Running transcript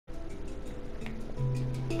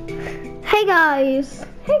Hey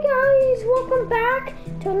guys, welcome back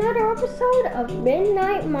to another episode of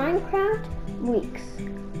Midnight Minecraft Weeks.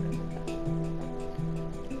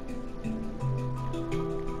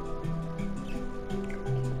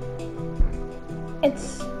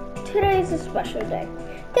 Today's a special day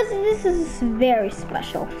because this is very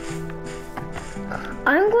special.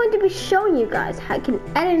 I'm going to be showing you guys how you can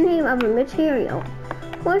edit the name of a material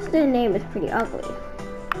once the name is pretty ugly.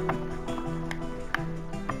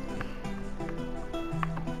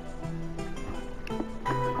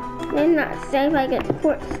 And not say if I get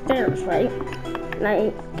quartz stairs right, and I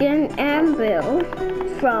get an anvil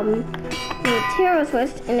from the material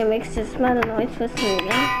twist, and it makes this metal noise twisting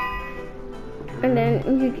again. And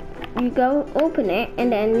then you go open it,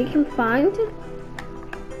 and then you can find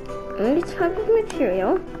any type of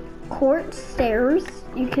material, quartz stairs.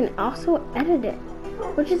 You can also edit it,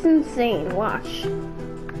 which is insane. Watch.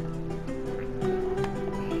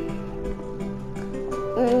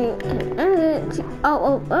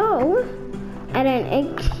 And then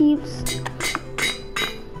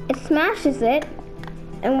it smashes it,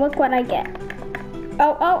 and look what I get.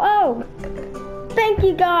 Thank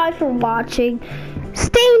you guys for watching.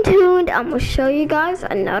 Stay tuned. I'm gonna show you guys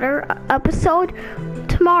another episode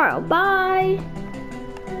tomorrow. Bye.